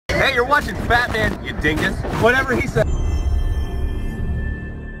Hey, you're watching Fatman, you dingus. Whatever he said.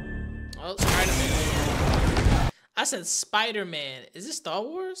 Oh, Spider-Man. I said Spider-Man. Is this Star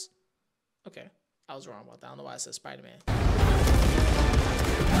Wars? Okay, I was wrong about that. I don't know why I said Spider-Man.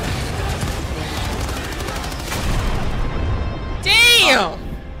 Damn!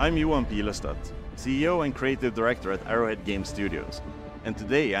 I'm Bile, CEO and Creative Director at Arrowhead Game Studios, and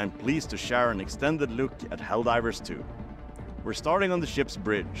today I'm pleased to share an extended look at Helldivers 2. We're starting on the ship's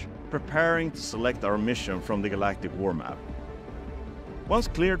bridge, preparing to select our mission from the Galactic War Map. Once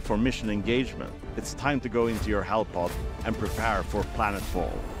cleared for mission engagement, it's time to go into your Hellpod and prepare for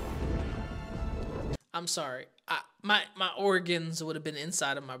planetfall. I'm sorry. My organs would have been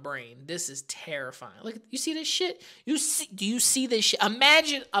inside of my brain. This is terrifying. Look, you see this shit? Do you see this shit?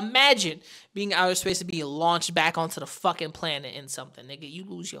 Imagine being outer space and being launched back onto the fucking planet in something, nigga. You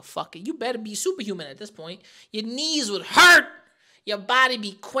lose your fucking. You better be superhuman at this point. Your knees would hurt. Your body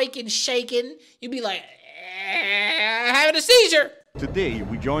be quaking, shaking. You'd be like, having a seizure. Today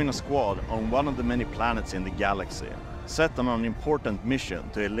we join a squad on one of the many planets in the galaxy, set on an important mission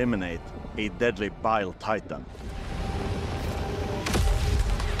to eliminate a deadly Bile Titan.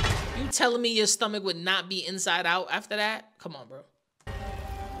 You telling me your stomach would not be inside out after that? Come on, bro.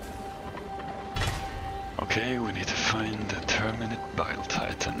 Okay, we need to find the terminate Bile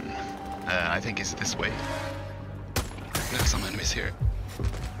Titan. I think it's this way. There's some enemies here.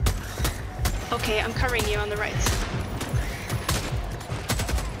 Okay, I'm covering you on the right.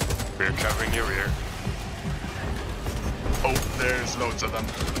 We're covering your rear. Oh, there's loads of them.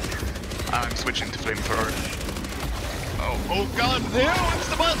 I'm switching to flamethrower. Oh god! No, it's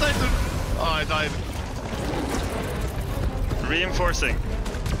the Bile Titan! Oh, I died. Reinforcing.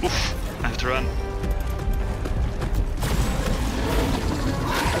 Oof, I have to run.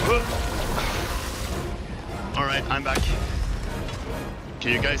 Alright, I'm back.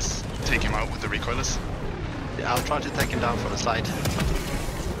 Can you guys take him out with the recoilless? Yeah, I'll try to take him down from the side.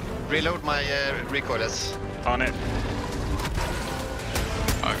 Reload my recoilless. On it.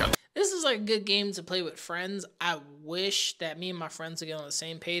 Oh god. This is like a good game to play with friends. I wish that me and my friends would get on the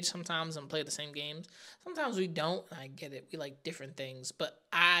same page sometimes and play the same games. Sometimes we don't. I get it. We like different things. But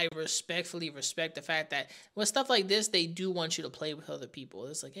I respectfully respect the fact that with stuff like this, they do want you to play with other people.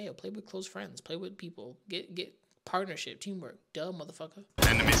 It's like, hey, play with close friends. Play with people. Get partnership, teamwork. Duh, motherfucker.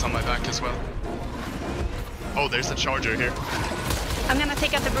 Enemies on my back as well. Oh, there's a charger here. I'm gonna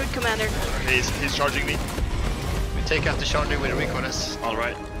take out the brood commander. He's charging me. We take out the charger with a recoilless.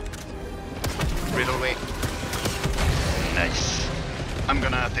 Alright. Reload way. Nice. I'm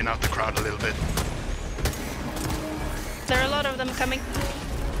gonna thin out the crowd a little bit. There are a lot of them coming.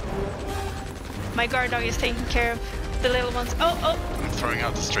 My guard dog is taking care of the little ones. Oh! I'm throwing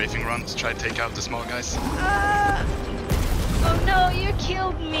out the strafing runs to try to take out the small guys. Oh no, you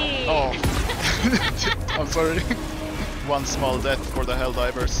killed me! Oh. I'm sorry. One small death for the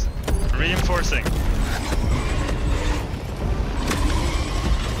Helldivers. Reinforcing.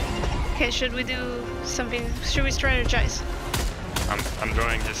 Okay, should we do something? Should we strategize? I'm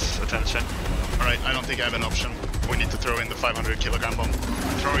drawing his attention. Alright, I don't think I have an option. We need to throw in the 500 kilogram bomb.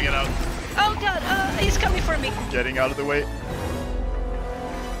 I'm throwing it out. Oh god, he's coming for me. Getting out of the way.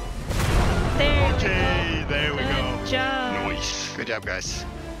 There we go. Good job. Nice. Good job, guys.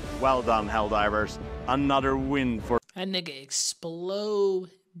 Well done, Helldivers. Another win for... That nigga exploded.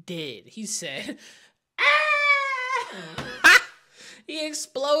 He said, he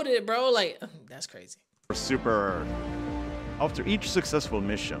exploded, bro. Like, that's crazy. Super Earth. After each successful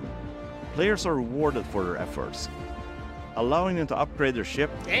mission, players are rewarded for their efforts, allowing them to upgrade their ship,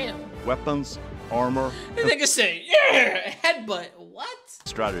 Damn. weapons, armor, The nigga said, yeah, headbutt. What?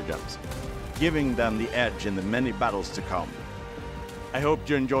 stratagems, giving them the edge in the many battles to come. I hope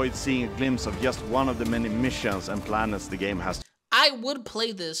you enjoyed seeing a glimpse of just one of the many missions and planets the game has. I would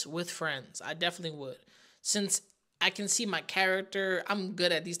play this with friends. I definitely would. Since I can see my character, I'm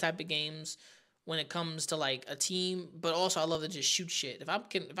good at these type of games when it comes to like a team, but also I love to just shoot shit. If I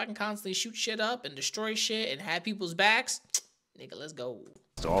can constantly shoot shit up and destroy shit and have people's backs, nigga, let's go.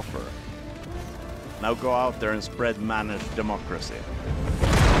 To offer. Now go out there and spread managed democracy.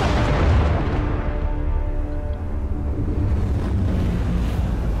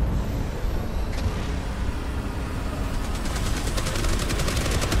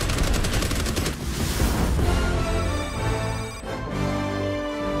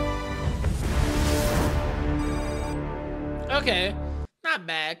 Okay, not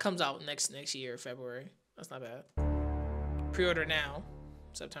bad. Comes out next year, February. That's not bad. Pre-order now,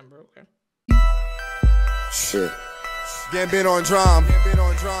 September. Okay. Shit. Getting bit on drum.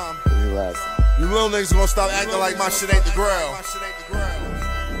 You You little niggas gonna stop acting like my shit ain't the ground.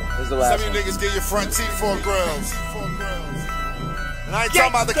 the last Some one. of you niggas get your front teeth for grills. And I ain't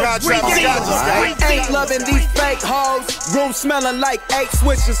talking about the contract. I ain't loving these fake hoes. Room smelling like 8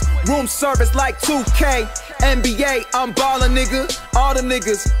 switches. Room service like 2K. NBA, I'm ballin', nigga. All them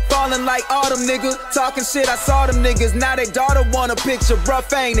niggas falling like all them niggas. Talking shit, I saw them niggas. Now they daughter want a picture.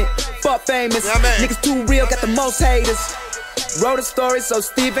 Rough, ain't it? Fuck famous. Yeah, niggas too real, got the most haters. Wrote a story so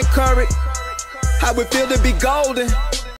Stephen Curry. How it feel to be golden.